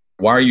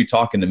 Why are you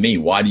talking to me?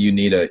 Why do you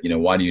need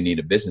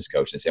a business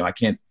coach? And say, I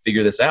can't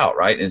figure this out.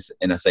 Right.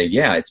 And I say,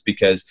 yeah, it's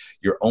because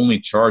you're only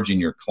charging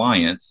your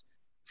clients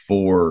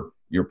for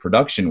your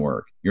production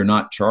work. You're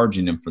not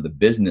charging them for the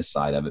business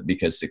side of it,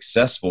 because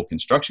successful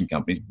construction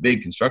companies,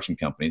 big construction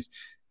companies,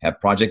 have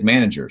project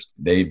managers.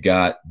 They've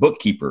got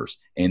bookkeepers,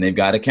 and they've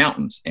got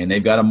accountants, and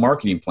they've got a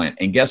marketing plan.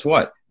 And guess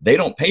what? They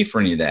don't pay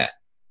for any of that.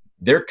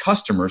 Their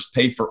customers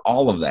pay for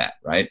all of that,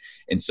 right?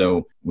 And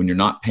so when you're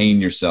not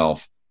paying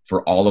yourself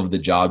for all of the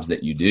jobs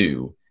that you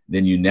do,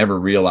 then you never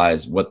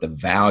realize what the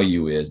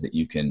value is that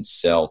you can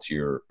sell to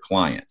your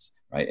clients.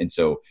 Right. And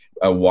so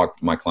I walk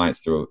my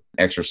clients through an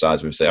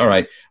exercise where we say, all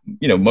right,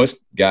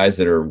 most guys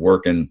that are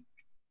working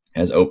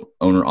as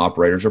owner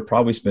operators are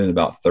probably spending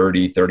about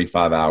 30,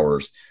 35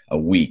 hours a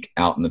week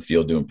out in the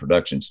field doing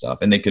production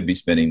stuff. And they could be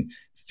spending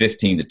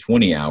 15 to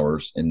 20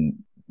 hours and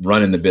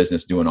running the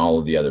business, doing all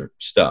of the other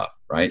stuff.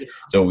 Right.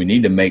 So we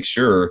need to make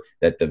sure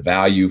that the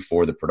value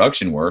for the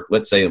production work,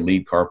 let's say a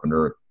lead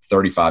carpenter,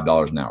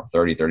 $35 an hour,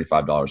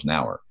 $35 an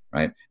hour.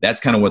 Right. That's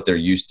kind of what they're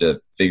used to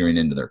figuring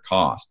into their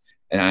cost.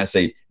 And I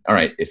say, all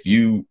right, if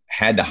you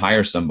had to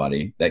hire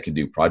somebody that could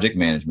do project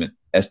management,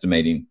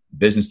 estimating,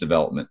 business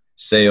development,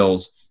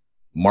 sales,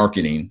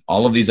 marketing,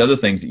 all of these other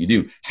things that you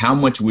do, how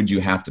much would you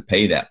have to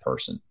pay that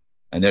person?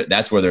 And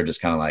that's where they're just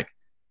kind of like,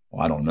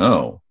 well, I don't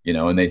know,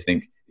 and they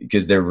think,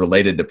 because they're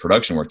related to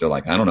production work, they're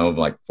like, I don't know,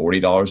 like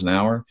 $40 an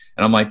hour.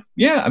 And I'm like,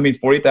 yeah,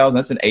 $40,000,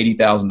 that's an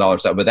 $80,000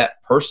 salary, but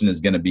that person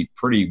is going to be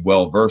pretty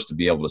well versed to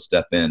be able to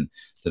step in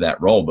to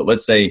that role. But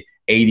let's say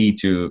 80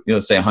 to,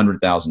 let's say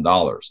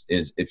 $100,000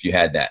 is if you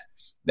had that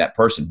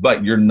person,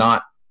 but you're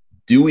not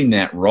doing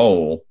that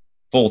role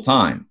full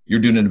time. You're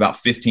doing it about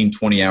 15,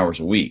 20 hours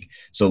a week.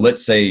 So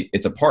let's say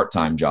it's a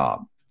part-time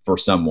job for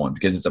someone,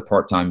 because it's a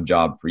part-time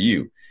job for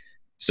you.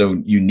 So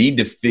you need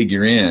to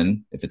figure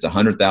in, if it's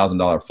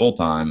 $100,000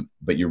 full-time,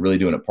 but you're really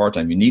doing it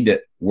part-time, you need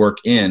to work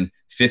in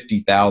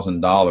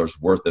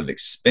 $50,000 worth of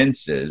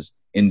expenses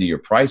into your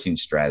pricing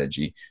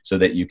strategy so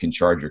that you can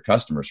charge your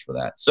customers for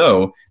that.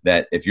 So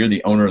that if you're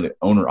the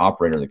owner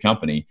operator of the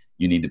company,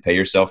 you need to pay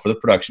yourself for the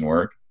production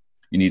work.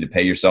 You need to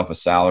pay yourself a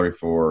salary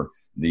for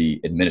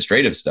the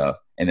administrative stuff.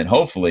 And then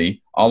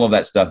hopefully all of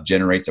that stuff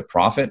generates a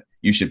profit.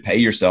 You should pay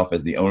yourself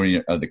as the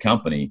owner of the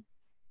company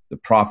the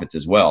profits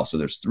as well. So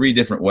there's 3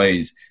 different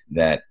ways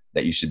that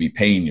you should be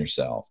paying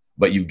yourself,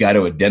 but you've got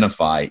to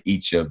identify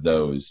each of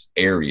those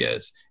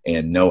areas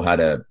and know how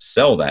to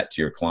sell that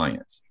to your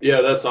clients.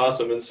 Yeah, that's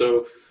awesome. And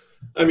so,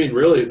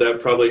 really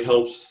that probably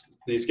helps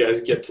these guys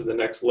get to the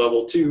next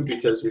level too,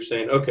 because you're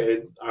saying,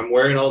 okay, I'm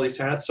wearing all these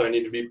hats, so I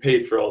need to be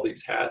paid for all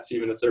these hats,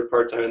 even if they're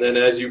part-time. And then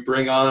as you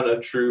bring on a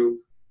true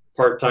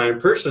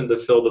part-time person to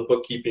fill the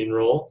bookkeeping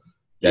role,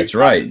 That's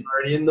right.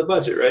 Already in the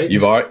budget, right?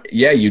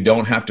 You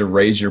don't have to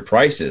raise your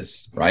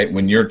prices, right?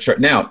 When you're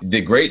now,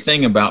 the great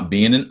thing about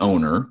being an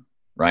owner,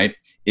 right,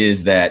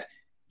 is that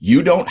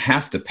you don't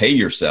have to pay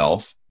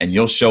yourself and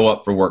you'll show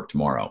up for work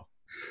tomorrow.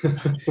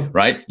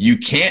 Right? You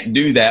can't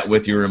do that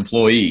with your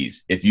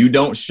employees. If you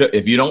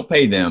don't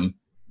pay them,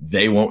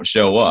 they won't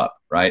show up,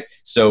 right?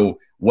 So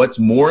what's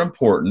more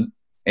important,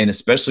 and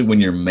especially when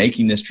you're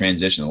making this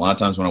transition, a lot of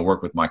times when I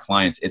work with my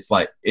clients, it's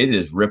like it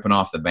is ripping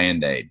off the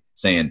Band-Aid,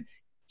 saying,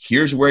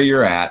 here's where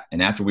you're at,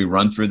 and after we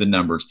run through the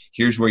numbers,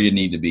 here's where you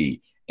need to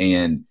be.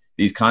 And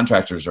these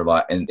contractors are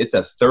like, and it's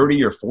a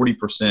 30 or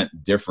 40%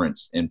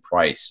 difference in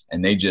price,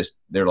 and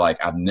they're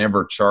like, I've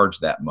never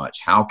charged that much.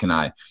 How can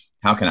I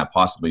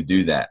possibly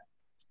do that?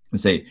 And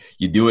say,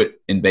 you do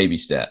it in baby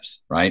steps,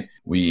 right?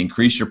 We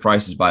increase your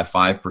prices by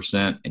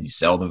 5% and you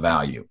sell the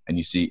value, and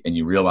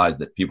you realize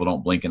that people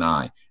don't blink an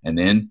eye. And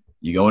then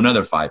you go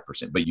another 5%,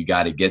 but you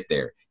got to get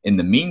there. In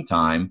the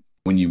meantime,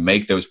 when you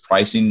make those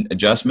pricing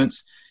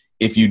adjustments,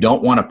 if you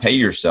don't want to pay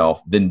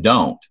yourself, then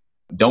don't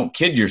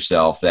kid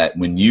yourself that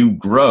when you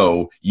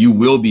grow, you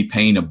will be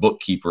paying a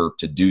bookkeeper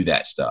to do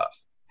that stuff.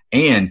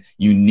 And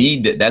you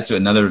need to, that's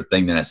another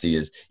thing that I see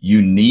is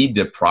you need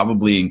to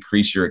probably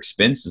increase your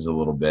expenses a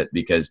little bit,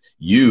 because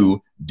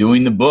you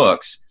doing the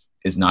books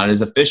is not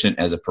as efficient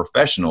as a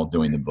professional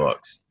doing the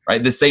books,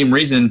 right? The same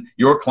reason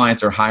your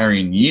clients are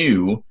hiring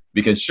you,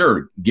 because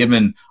sure,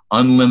 given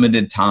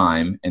unlimited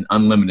time and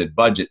unlimited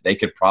budget, they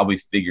could probably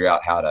figure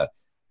out how to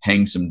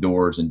hang some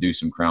doors and do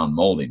some crown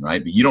molding,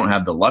 right? But you don't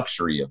have the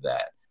luxury of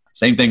that.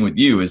 Same thing with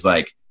you is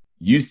like,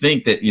 you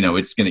think that, you're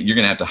going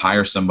to have to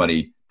hire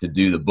somebody to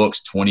do the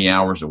books 20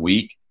 hours a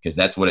week because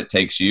that's what it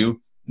takes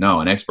you. No,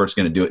 an expert's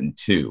going to do it in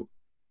 2.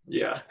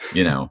 Yeah.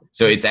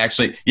 So it's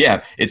actually,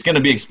 it's going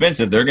to be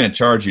expensive. They're going to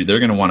charge you. They're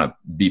going to want to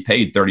be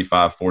paid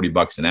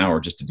 $35-$40 an hour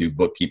just to do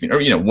bookkeeping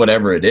or,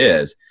 whatever it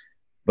is,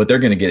 but they're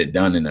going to get it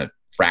done in a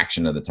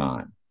fraction of the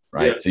time.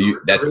 Right. Yeah, so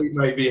the rate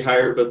might be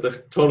higher, but the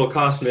total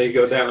cost may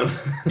go down.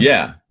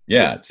 Yeah.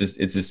 It's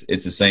the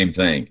same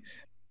thing.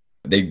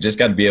 They just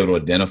got to be able to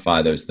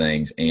identify those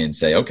things and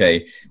say,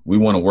 okay, we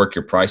want to work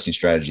your pricing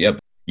strategy up.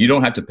 You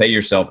don't have to pay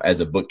yourself as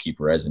a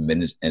bookkeeper, as an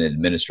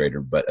administrator,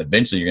 but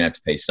eventually you're going to have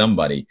to pay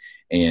somebody.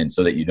 And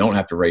so that you don't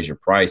have to raise your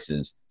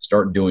prices,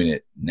 start doing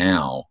it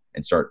now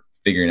and start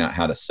figuring out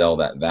how to sell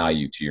that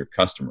value to your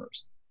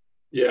customers.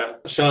 Yeah.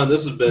 Sean,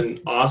 this has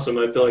been awesome.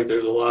 I feel like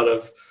there's a lot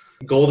of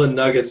golden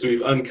nuggets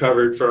we've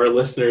uncovered for our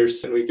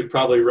listeners, and we could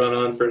probably run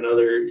on for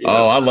another.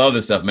 I love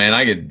this stuff, man.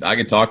 I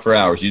could talk for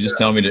hours. You just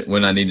tell me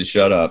when I need to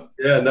shut up.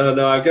 Yeah,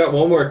 no. I've got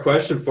one more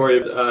question for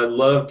you. I'd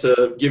love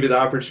to give you the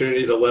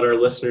opportunity to let our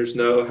listeners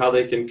know how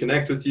they can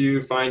connect with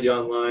you, find you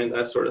online,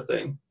 that sort of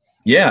thing.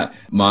 Yeah,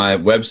 my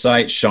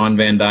website,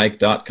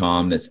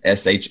 ShawnVanDyke.com. That's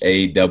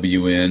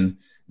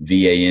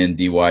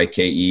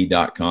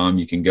ShawnVanDyke.com.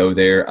 You can go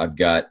there. I've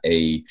got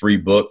a free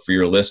book for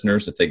your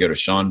listeners. If they go to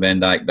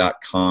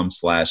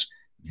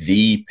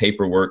ShawnVanDyke.com/the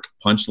paperwork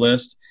punch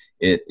list,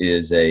 it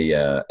is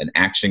an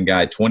action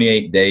guide,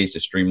 28 days to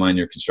streamline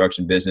your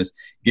construction business.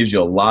 Gives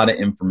you a lot of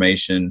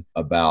information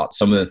about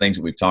some of the things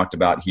that we've talked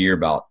about here,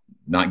 about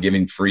not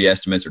giving free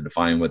estimates or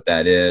defining what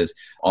that is.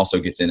 Also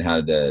gets in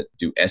how to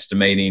do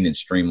estimating and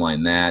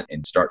streamline that,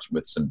 and starts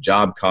with some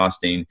job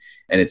costing.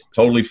 And it's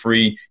totally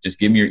free. Just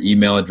give me your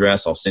email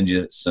address. I'll send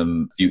you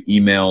few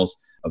emails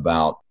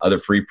about other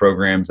free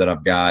programs that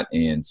I've got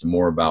and some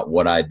more about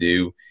what I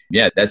do.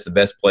 Yeah, that's the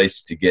best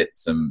place to get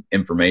some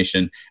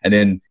information. And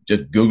then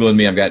just Googling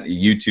me. I've got a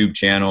YouTube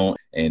channel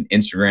and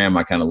Instagram.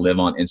 I kind of live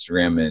on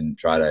Instagram and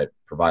try to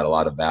provide a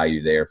lot of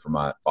value there for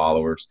my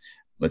followers.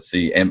 Let's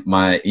see. And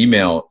my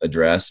email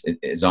address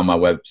is on my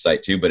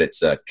website too, but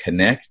it's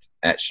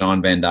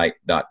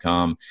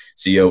connect@ShawnVanDyke.com,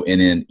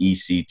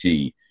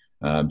 CONNECT.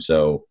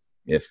 So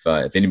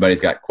if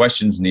anybody's got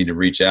questions, need to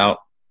reach out,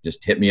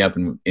 just hit me up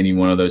in any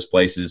one of those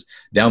places.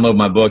 Download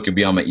my book. You'll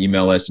be on my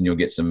email list, and you'll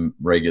get some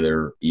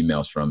regular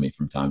emails from me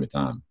from time to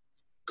time.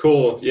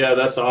 Cool. Yeah,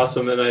 that's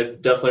awesome. And I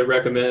definitely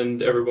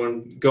recommend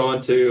everyone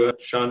going to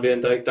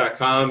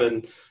ShawnVanDyke.com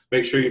and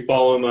make sure you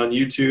follow him on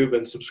YouTube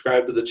and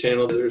subscribe to the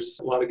channel.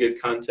 There's a lot of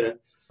good content.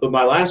 But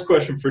my last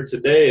question for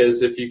today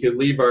is, if you could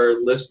leave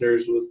our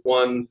listeners with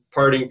one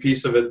parting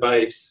piece of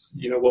advice,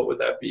 what would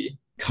that be?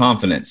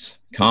 Confidence.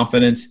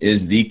 Confidence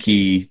is the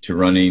key to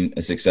running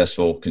a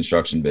successful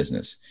construction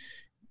business.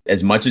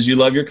 As much as you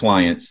love your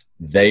clients,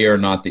 they are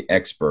not the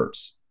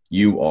experts.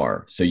 You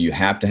are. So you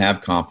have to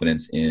have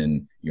confidence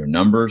in your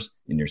numbers,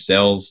 in your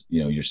sales,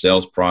 your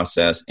sales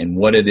process, and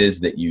what it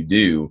is that you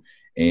do,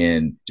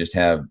 and just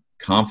have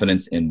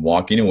confidence in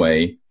walking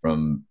away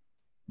from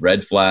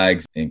red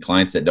flags and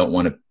clients that don't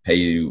want to pay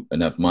you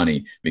enough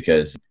money,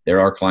 because there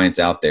are clients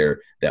out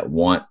there that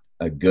want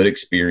a good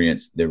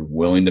experience. They're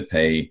willing to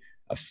pay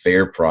a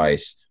fair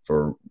price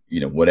for,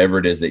 whatever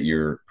it is that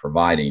you're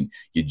providing.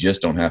 You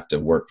just don't have to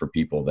work for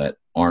people that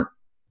aren't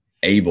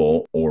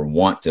able or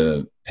want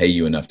to pay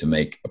you enough to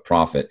make a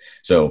profit.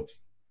 So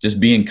just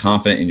being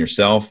confident in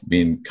yourself,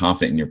 being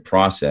confident in your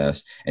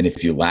process. And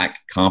if you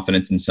lack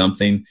confidence in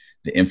something,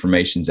 the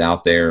information's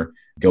out there.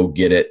 Go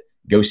get it.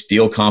 go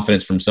steal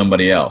confidence from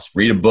somebody else.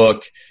 Read a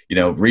book,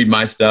 read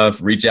my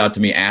stuff, reach out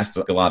to me, ask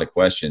a lot of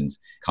questions.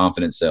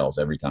 Confidence sells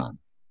every time.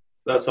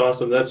 That's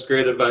awesome. That's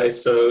great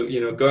advice. So,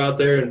 go out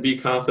there and be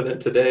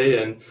confident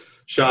today. And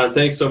Sean,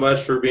 thanks so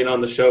much for being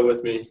on the show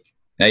with me.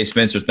 Hey,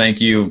 Spencer,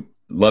 thank you.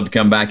 Love to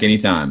come back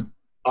anytime.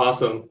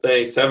 Awesome.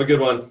 Thanks. Have a good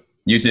one.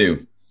 You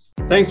too.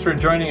 Thanks for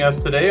joining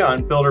us today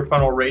on Builder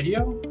Funnel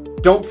Radio.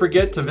 Don't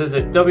forget to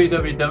visit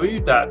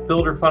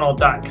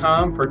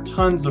www.builderfunnel.com for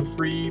tons of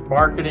free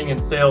marketing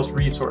and sales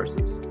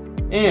resources.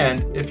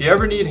 And if you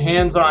ever need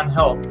hands-on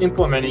help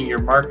implementing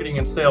your marketing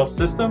and sales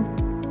system,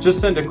 just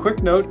send a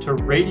quick note to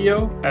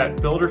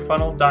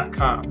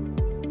radio@builderfunnel.com.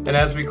 And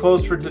as we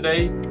close for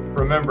today,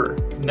 remember,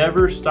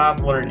 never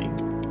stop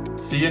learning.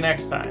 See you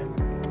next time.